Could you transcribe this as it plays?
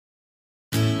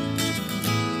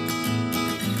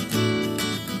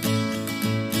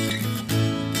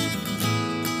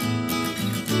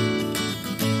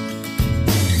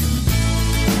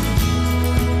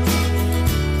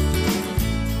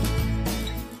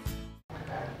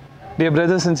Dear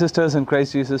brothers and sisters in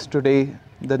Christ Jesus, today,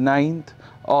 the 9th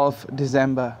of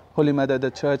December, Holy Mother, the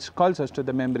Church calls us to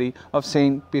the memory of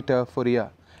Saint Peter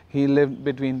Fourier. He lived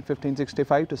between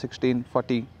 1565 to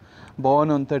 1640.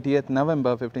 Born on 30th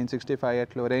November 1565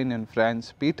 at Lorraine in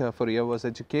France, Peter Fourier was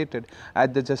educated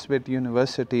at the Jesuit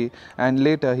University, and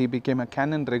later he became a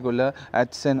canon regular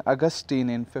at St. Augustine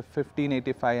in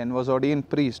 1585 and was ordained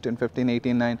priest in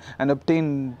 1589 and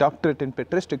obtained doctorate in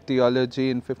patristic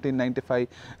theology in 1595,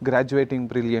 graduating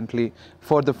brilliantly.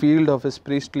 For the field of his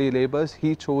priestly labors,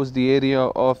 he chose the area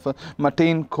of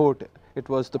Matane Court. It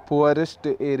was the poorest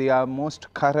area,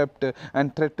 most corrupt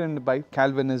and threatened by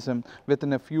Calvinism.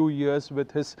 Within a few years, with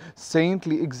his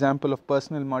saintly example of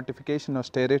personal mortification,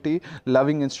 austerity,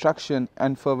 loving instruction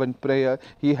and fervent prayer,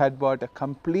 he had brought a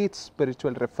complete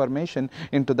spiritual reformation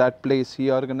into that place. He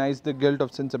organized the Guild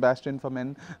of St. Sebastian for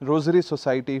Men, Rosary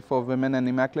Society for Women, and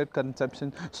Immaculate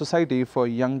Conception Society for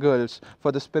young girls.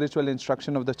 For the spiritual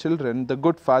instruction of the children, the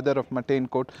good father of Matane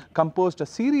Court composed a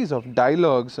series of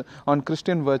dialogues on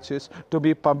Christian virtues to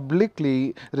be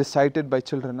publicly recited by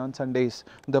children on Sundays.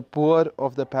 The poor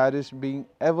of the parish being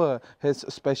ever his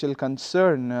special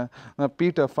concern,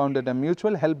 Peter founded a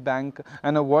mutual help bank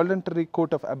and a voluntary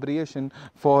court of abbreviation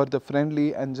for the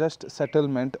friendly and just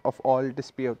settlement of all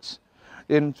disputes.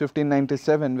 In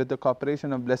 1597, with the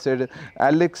cooperation of Blessed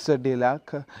Alex de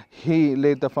Lac, he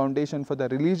laid the foundation for the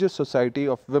Religious Society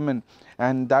of Women,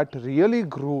 and that really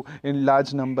grew in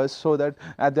large numbers, so that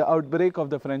at the outbreak of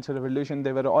the French Revolution,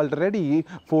 there were already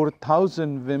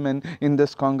 4,000 women in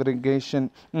this congregation.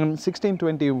 In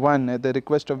 1621, at the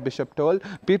request of Bishop Toll,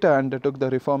 Peter undertook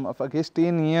the reform of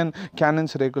Augustinian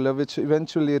Canons Regular, which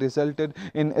eventually resulted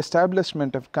in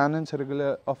establishment of Canons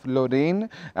Regular of Lorraine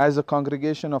as a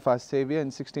congregation of Our Saviour. In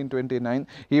 1629,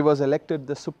 he was elected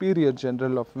the Superior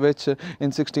General of which in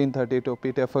 1632.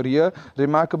 Peter Fourier,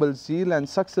 remarkable zeal and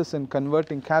success in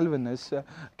converting Calvinists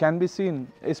can be seen,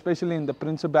 especially in the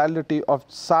Principality of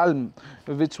Salm,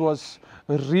 which was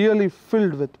really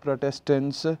filled with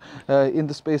Protestants. In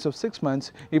the space of 6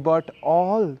 months, he brought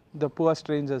all the poor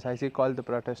strangers, as he called the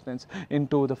Protestants,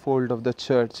 into the fold of the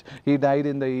church. He died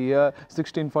in the year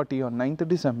 1640 on 9th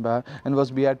December and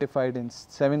was beatified in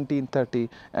 1730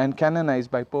 and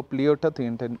canonized by Pope Leo XIII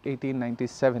in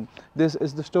 1897. This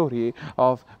is the story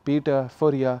of Peter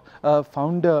Fourier, a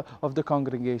founder of the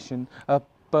congregation, a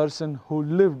person who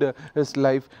lived his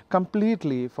life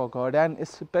completely for God, and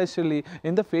especially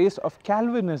in the face of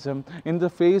Calvinism, in the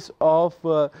face of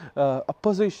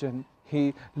opposition,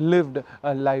 he lived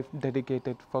a life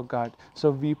dedicated for God.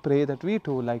 So we pray that we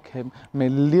too, like him, may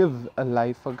live a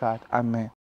life for God.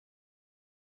 Amen.